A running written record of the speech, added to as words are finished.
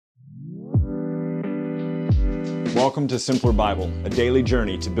Welcome to Simpler Bible, a daily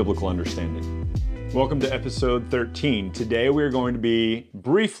journey to biblical understanding. Welcome to episode 13. Today we are going to be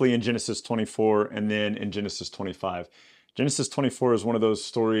briefly in Genesis 24 and then in Genesis 25. Genesis 24 is one of those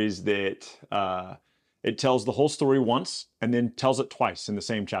stories that it tells the whole story once and then tells it twice in the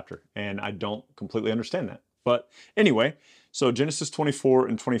same chapter. And I don't completely understand that. But anyway, so Genesis 24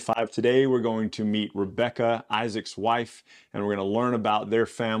 and 25, today we're going to meet Rebekah, Isaac's wife, and we're going to learn about their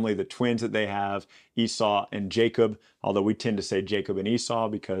family, the twins that they have, Esau and Jacob, although we tend to say Jacob and Esau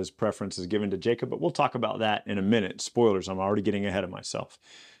because preference is given to Jacob, but we'll talk about that in a minute. Spoilers, I'm already getting ahead of myself.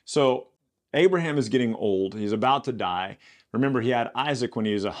 So Abraham is getting old. He's about to die. Remember, he had Isaac when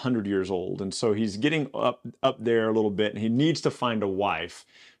he was 100 years old, and so he's getting up there a little bit, and he needs to find a wife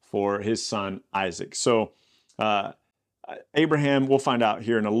for his son Isaac. So Abraham, we'll find out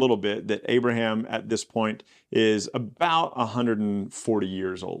here in a little bit that Abraham at this point is about 140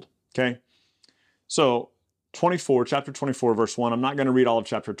 years old, okay? So chapter 24, verse 1, I'm not going to read all of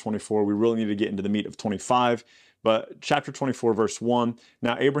chapter 24. We really need to get into the meat of 25. But chapter 24, verse 1,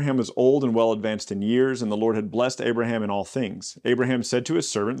 now Abraham was old and well advanced in years, and the Lord had blessed Abraham in all things. Abraham said to his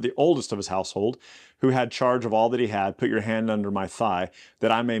servant, the oldest of his household, who had charge of all that he had, put your hand under my thigh,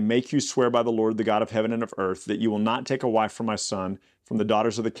 that I may make you swear by the Lord, the God of heaven and of earth, that you will not take a wife for my son from the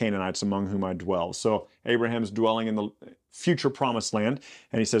daughters of the Canaanites among whom I dwell. So Abraham's dwelling in the future promised land,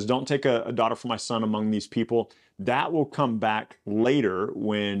 and he says, don't take a daughter for my son among these people. That will come back later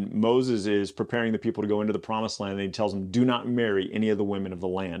when Moses is preparing the people to go into the promised land, and he tells them, do not marry any of the women of the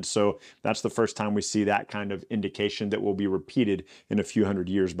land. So that's the first time we see that kind of indication that will be repeated in a few hundred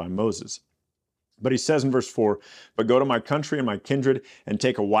years by Moses. But he says in verse 4, but go to my country and my kindred and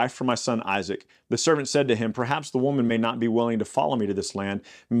take a wife for my son Isaac. The servant said to him, perhaps the woman may not be willing to follow me to this land.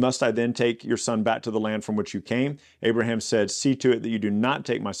 Must I then take your son back to the land from which you came? Abraham said, see to it that you do not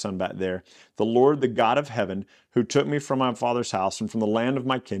take my son back there. The Lord, the God of heaven, who took me from my father's house and from the land of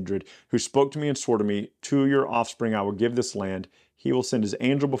my kindred, who spoke to me and swore to me, to your offspring I will give this land. He will send his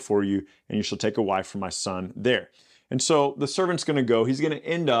angel before you, and you shall take a wife for my son there. And so the servant's going to go. He's going to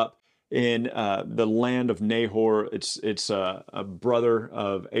end up in the land of Nahor. It's a brother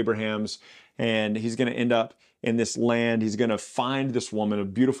of Abraham's, and he's going to end up in this land. He's going to find this woman, a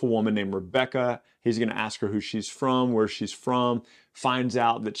beautiful woman named Rebekah. He's going to ask her who she's from, where she's from, finds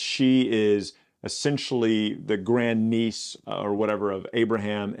out that she is essentially the grandniece or whatever of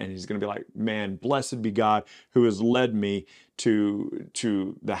Abraham, and he's going to be like, man, blessed be God who has led me to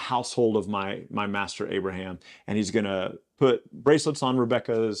the household of my master Abraham. And he's going to put bracelets on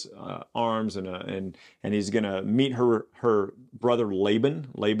Rebekah's arms, and he's going to meet her brother Laban.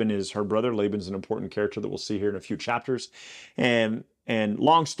 Laban is her brother. Laban's an important character that we'll see here in a few chapters. And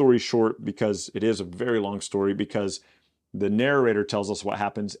long story short, because it is a very long story, because the narrator tells us what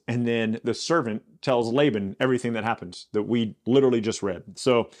happens, and then the servant tells Laban everything that happens that we literally just read.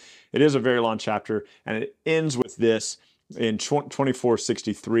 So it is a very long chapter, and it ends with this in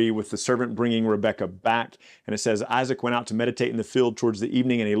 24:63 with the servant bringing Rebekah back. And it says, Isaac went out to meditate in the field towards the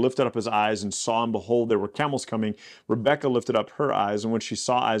evening, and he lifted up his eyes and saw, and behold, there were camels coming. Rebekah lifted up her eyes, and when she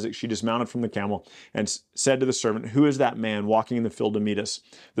saw Isaac, she dismounted from the camel and said to the servant, who is that man walking in the field to meet us?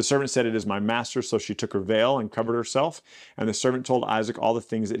 The servant said, it is my master. So she took her veil and covered herself. And the servant told Isaac all the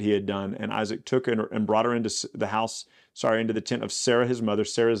things that he had done. And Isaac took her and brought her into the house, into the tent of Sarah, his mother.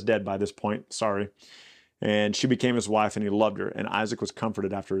 Sarah's dead by this point, and she became his wife, and he loved her. And Isaac was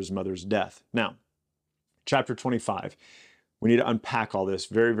comforted after his mother's death. Now, chapter 25. We need to unpack all this.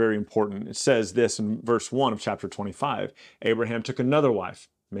 Very, very important. It says this in verse 1 of chapter 25. Abraham took another wife.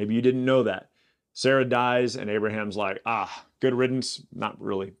 Maybe you didn't know that. Sarah dies, and Abraham's like, good riddance. Not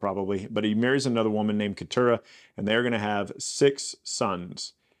really, probably. But he marries another woman named Keturah, and they're going to have 6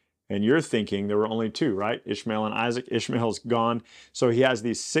 sons. And you're thinking there were only 2, right? Ishmael and Isaac. Ishmael's gone. So he has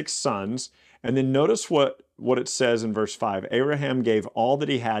these 6 sons. And then notice what it says in verse 5. Abraham gave all that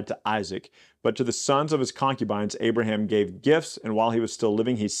he had to Isaac, but to the sons of his concubines, Abraham gave gifts, and while he was still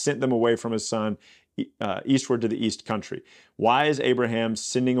living, he sent them away from his son eastward to the east country. Why is Abraham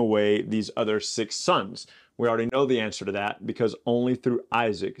sending away these other 6 sons? We already know the answer to that, because only through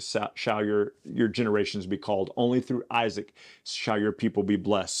Isaac shall your generations be called. Only through Isaac shall your people be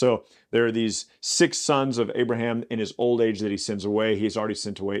blessed. So there are these 6 sons of Abraham in his old age that he sends away. He's already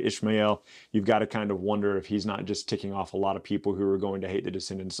sent away Ishmael. You've got to kind of wonder if he's not just ticking off a lot of people who are going to hate the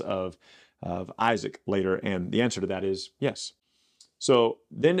descendants of Isaac later. And the answer to that is yes. So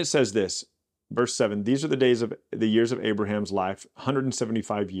then it says this. Verse 7, these are the years of Abraham's life,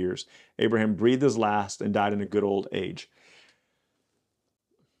 175 years. Abraham breathed his last and died in a good old age.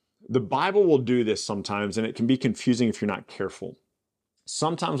 The Bible will do this sometimes, and it can be confusing if you're not careful.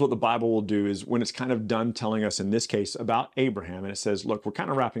 sometimes what the Bible will do is when it's kind of done telling us, in this case, about Abraham, and it says, look, we're kind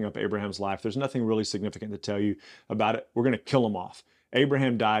of wrapping up Abraham's life. There's nothing really significant to tell you about it. We're going to kill him off.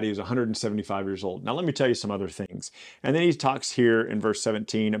 Abraham died. He was 175 years old. Now, let me tell you some other things. And then he talks here in verse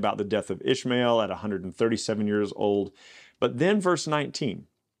 17 about the death of Ishmael at 137 years old. But then verse 19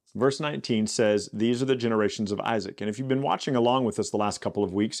 says, these are the generations of Isaac. And if you've been watching along with us the last couple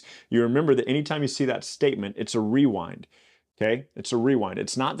of weeks, you remember that anytime you see that statement, it's a rewind. Okay? It's a rewind.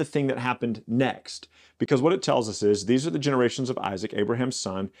 It's not the thing that happened next. Because what it tells us is, these are the generations of Isaac, Abraham's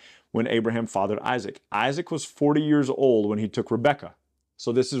son, when Abraham fathered Isaac. Isaac was 40 years old when he took Rebekah.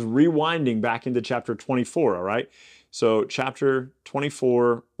 So this is rewinding back into chapter 24, all right? So chapter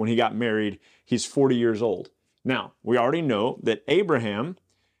 24, when he got married, he's 40 years old. Now, we already know that Abraham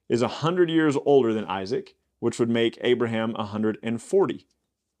is 100 years older than Isaac, which would make Abraham 140,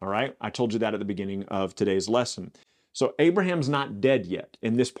 all right? I told you that at the beginning of today's lesson. So Abraham's not dead yet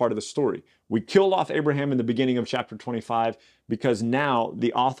in this part of the story. We killed off Abraham in the beginning of chapter 25 because now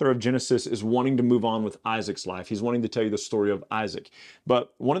the author of Genesis is wanting to move on with Isaac's life. He's wanting to tell you the story of Isaac.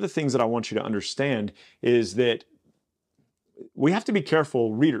 But one of the things that I want you to understand is that we have to be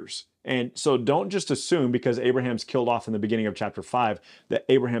careful readers. And so don't just assume because Abraham's killed off in the beginning of chapter 5 that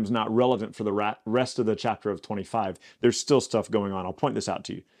Abraham's not relevant for the rest of the chapter of 25. There's still stuff going on. I'll point this out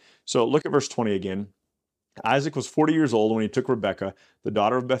to you. So look at verse 20 again. Isaac was 40 years old when he took Rebekah, the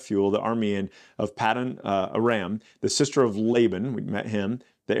daughter of Bethuel, the Aramean of Paddan Aram, the sister of Laban, we met him,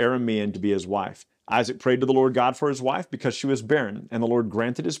 the Aramean, to be his wife. Isaac prayed to the Lord God for his wife because she was barren, and the Lord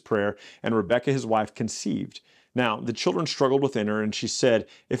granted his prayer, and Rebekah his wife conceived. Now the children struggled within her, and she said,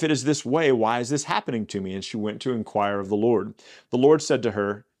 if it is this way, why is this happening to me? And she went to inquire of the Lord. The Lord said to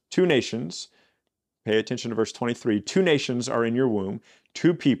her, two nations, pay attention to verse 23, two nations are in your womb,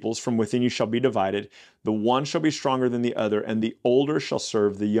 two peoples from within you shall be divided. The one shall be stronger than the other, and the older shall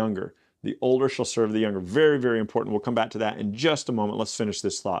serve the younger. The older shall serve the younger. Very, very important. We'll come back to that in just a moment. Let's finish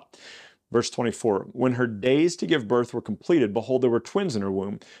this thought. Verse 24, when her days to give birth were completed, behold, there were twins in her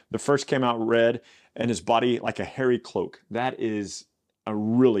womb. The first came out red, and his body like a hairy cloak. That is a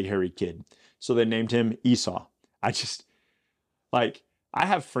really hairy kid. So they named him Esau. I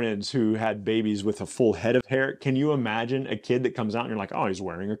have friends who had babies with a full head of hair. Can you imagine a kid that comes out and you're like, oh, he's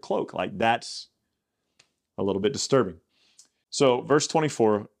wearing a cloak? Like, that's a little bit disturbing. So verse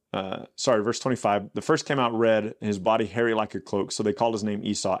 25, the first came out red, his body hairy like a cloak, so they called his name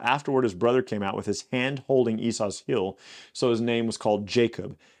Esau. Afterward, his brother came out with his hand holding Esau's heel, so his name was called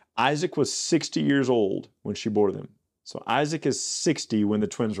Jacob. Isaac was 60 years old when she bore them. So Isaac is 60 when the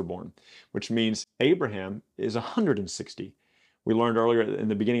twins were born, which means Abraham is 160. We learned earlier in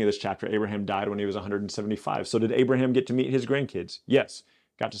the beginning of this chapter, Abraham died when he was 175. So did Abraham get to meet his grandkids? Yes.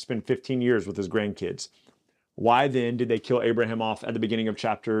 Got to spend 15 years with his grandkids. Why then did they kill Abraham off at the beginning of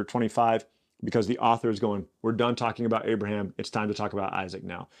chapter 25? Because the author is going, we're done talking about Abraham. It's time to talk about Isaac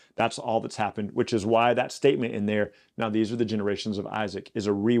now. That's all that's happened, which is why that statement in there, now these are the generations of Isaac, is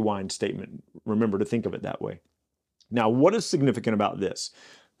a rewind statement. Remember to think of it that way. Now, what is significant about this?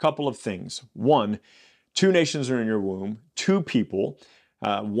 A couple of things. One, two nations are in your womb, two people.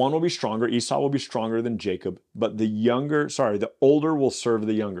 One will be stronger. Esau will be stronger than Jacob, but the older will serve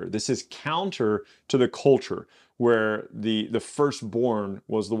the younger. This is counter to the culture where the firstborn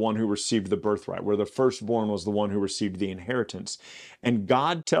was the one who received the birthright, where the firstborn was the one who received the inheritance. And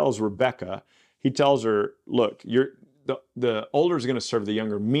God tells Rebekah, he tells her, look, the older is going to serve the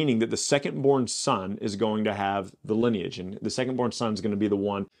younger, meaning that the second-born son is going to have the lineage, and the second-born son is going to be the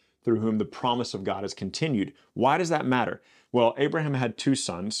one through whom the promise of God is continued. Why does that matter? Well, Abraham had two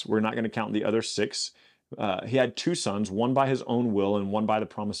sons. We're not going to count the other six. He had two sons, one by his own will and one by the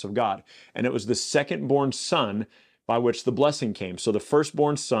promise of God. And it was the second-born son by which the blessing came. So the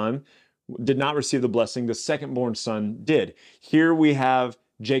firstborn son did not receive the blessing. The second-born son did. Here we have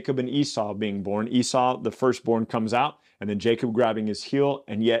Jacob and Esau being born. Esau, the firstborn, comes out, and then Jacob grabbing his heel,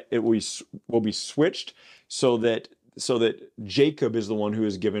 and yet it will be switched so that Jacob is the one who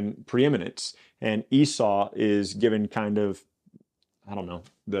is given preeminence, and Esau is given kind of, I don't know,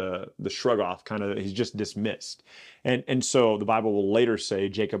 the shrug off, kind of, he's just dismissed. And so the Bible will later say,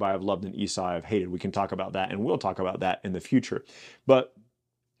 Jacob I have loved and Esau I have hated. We can talk about that, and we'll talk about that in the future. But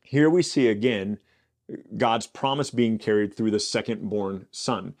here we see again God's promise being carried through the second-born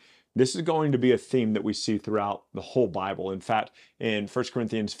son. This is going to be a theme that we see throughout the whole Bible. In fact, in 1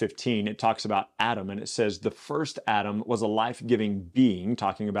 Corinthians 15, it talks about Adam, and it says the first Adam was a life-giving being,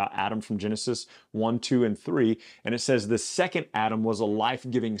 talking about Adam from Genesis 1, 2, and 3. And it says the second Adam was a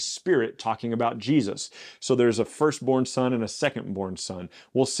life-giving spirit, talking about Jesus. So there's a firstborn son and a secondborn son.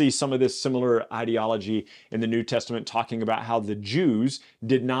 We'll see some of this similar ideology in the New Testament, talking about how the Jews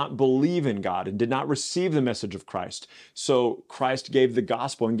did not believe in God and did not receive the message of Christ. So Christ gave the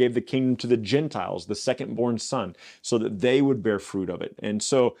gospel and gave the kingdom to the Gentiles, the secondborn son, so that they would bear fruit of it. And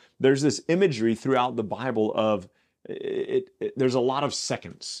so there's this imagery throughout the Bible of there's a lot of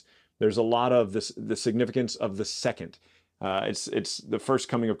seconds. There's a lot of this, the significance of the second. It's the first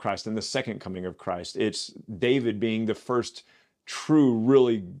coming of Christ and the second coming of Christ. It's David being the first true,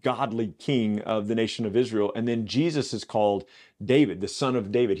 really godly king of the nation of Israel. And then Jesus is called David, the son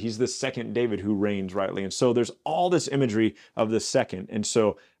of David. He's the second David who reigns rightly. And so there's all this imagery of the second. And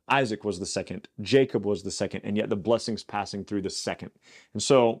so Isaac was the second, Jacob was the second, and yet the blessing's passing through the second. And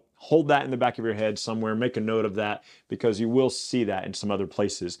so hold that in the back of your head somewhere, make a note of that, because you will see that in some other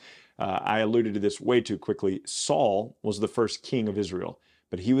places. I alluded to this way too quickly. Saul was the first king of Israel,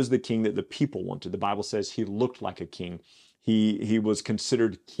 but he was the king that the people wanted. The Bible says he looked like a king. He was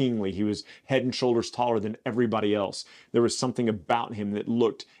considered kingly. He was head and shoulders taller than everybody else. There was something about him that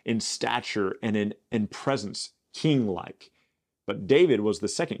looked in stature and in presence king-like. But David was the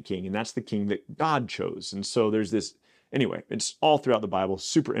second king, and that's the king that God chose. And so there's this, anyway, it's all throughout the Bible,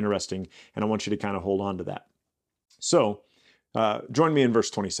 super interesting, and I want you to kind of hold on to that. So join me in verse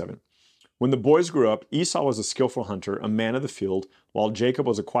 27. When the boys grew up, Esau was a skillful hunter, a man of the field, while Jacob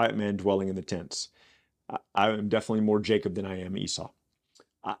was a quiet man dwelling in the tents. I am definitely more Jacob than I am Esau.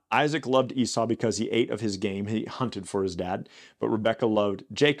 Isaac loved Esau because he ate of his game. He hunted for his dad, but Rebekah loved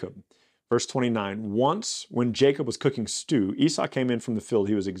Jacob. Verse 29, once when Jacob was cooking stew, Esau came in from the field.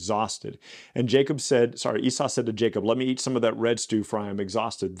 He was exhausted. And Esau said to Jacob, let me eat some of that red stew, for I am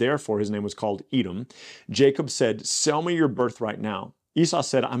exhausted. Therefore, his name was called Edom. Jacob said, sell me your birthright now. Esau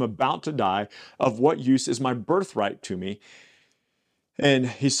said, I'm about to die. Of what use is my birthright to me? And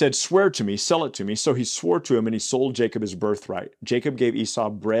he said, swear to me, sell it to me. So he swore to him, and he sold Jacob his birthright. Jacob gave Esau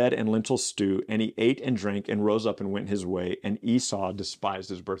bread and lentil stew, and he ate and drank and rose up and went his way, and Esau despised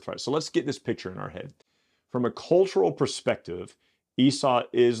his birthright. So let's get this picture in our head. From a cultural perspective, Esau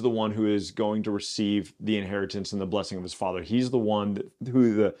is the one who is going to receive the inheritance and the blessing of his father. He's the one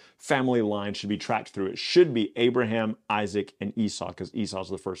who the family line should be tracked through. It should be Abraham, Isaac, and Esau, because Esau's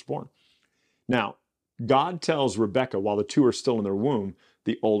the firstborn. Now, God tells Rebekah, while the two are still in their womb,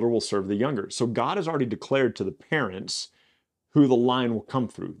 the older will serve the younger. So God has already declared to the parents who the line will come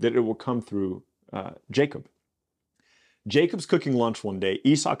through, that it will come through Jacob. Jacob's cooking lunch one day.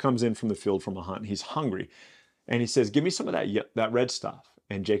 Esau comes in from the field from a hunt. He's hungry. And he says, give me some of that red stuff.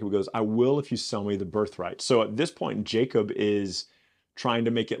 And Jacob goes, I will if you sell me the birthright. So at this point, Jacob is trying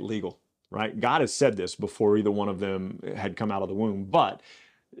to make it legal, right? God has said this before either one of them had come out of the womb, but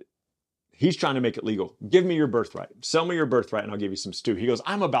he's trying to make it legal. Give me your birthright. Sell me your birthright and I'll give you some stew. He goes,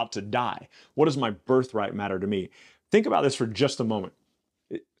 I'm about to die. What does my birthright matter to me? Think about this for just a moment.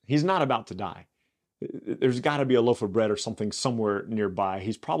 He's not about to die. There's got to be a loaf of bread or something somewhere nearby.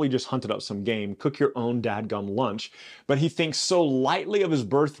 He's probably just hunted up some game. Cook your own dadgum lunch. But he thinks so lightly of his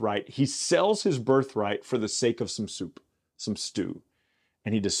birthright, he sells his birthright for the sake of some soup, some stew.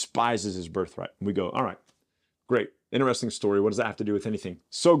 And he despises his birthright. And we go, all right, great. Interesting story. What does that have to do with anything?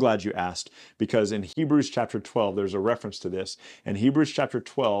 So glad you asked, because in Hebrews chapter 12, there's a reference to this. And Hebrews chapter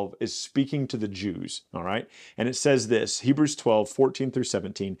 12 is speaking to the Jews, all right? And it says this, Hebrews 12, 14 through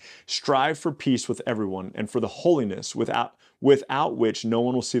 17, strive for peace with everyone and for the holiness without which no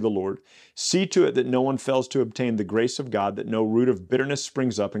one will see the Lord. See to it that no one fails to obtain the grace of God, that no root of bitterness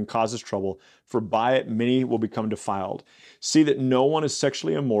springs up and causes trouble, for by it many will become defiled. See that no one is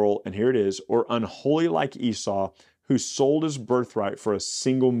sexually immoral, and here it is, or unholy like Esau, who sold his birthright for a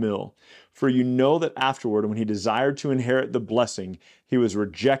single meal. For you know that afterward, when he desired to inherit the blessing, he was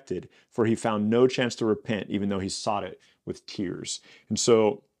rejected, for he found no chance to repent, even though he sought it with tears. And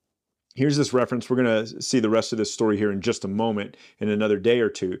so here's this reference. We're going to see the rest of this story here in just a moment, in another day or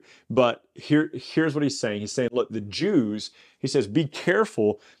two. But here's what he's saying. He's saying, look, the Jews, he says, be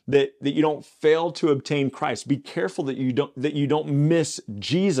careful that you don't fail to obtain Christ. Be careful that you don't miss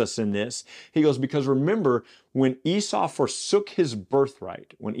Jesus in this. He goes, because remember, when Esau forsook his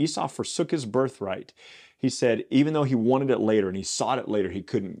birthright, he said, even though he wanted it later and he sought it later, he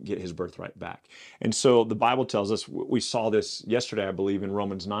couldn't get his birthright back. And so the Bible tells us, we saw this yesterday, I believe, in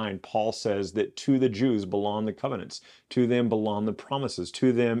Romans 9, Paul says that to the Jews belong the covenants, to them belong the promises,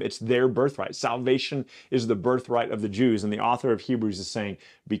 to them it's their birthright. Salvation is the birthright of the Jews. And the author of Hebrews is saying,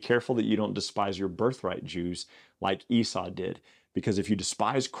 be careful that you don't despise your birthright, Jews, like Esau did. Because if you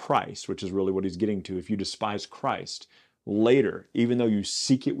despise Christ, which is really what he's getting to, if you despise Christ, later, even though you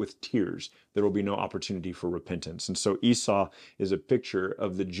seek it with tears, there will be no opportunity for repentance. And so Esau is a picture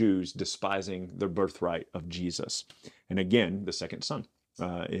of the Jews despising the birthright of Jesus. And again, the second son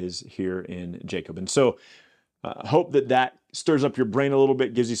is here in Jacob. And so hope that stirs up your brain a little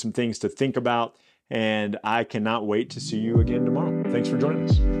bit, gives you some things to think about. And I cannot wait to see you again tomorrow. Thanks for joining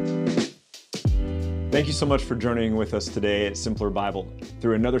us. Thank you so much for journeying with us today at Simpler Bible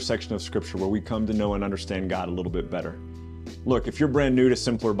through another section of Scripture where we come to know and understand God a little bit better. Look, if you're brand new to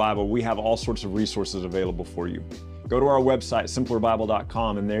Simpler Bible, we have all sorts of resources available for you. Go to our website,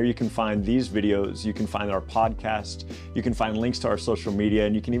 simplerbible.com, and there you can find these videos, you can find our podcast, you can find links to our social media,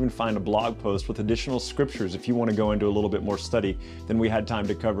 and you can even find a blog post with additional scriptures if you want to go into a little bit more study than we had time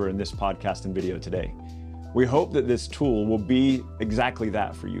to cover in this podcast and video today. We hope that this tool will be exactly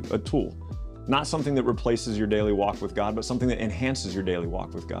that for you, a tool. Not something that replaces your daily walk with God, but something that enhances your daily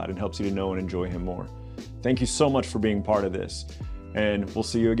walk with God and helps you to know and enjoy Him more. Thank you so much for being part of this, and we'll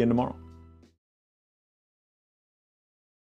see you again tomorrow.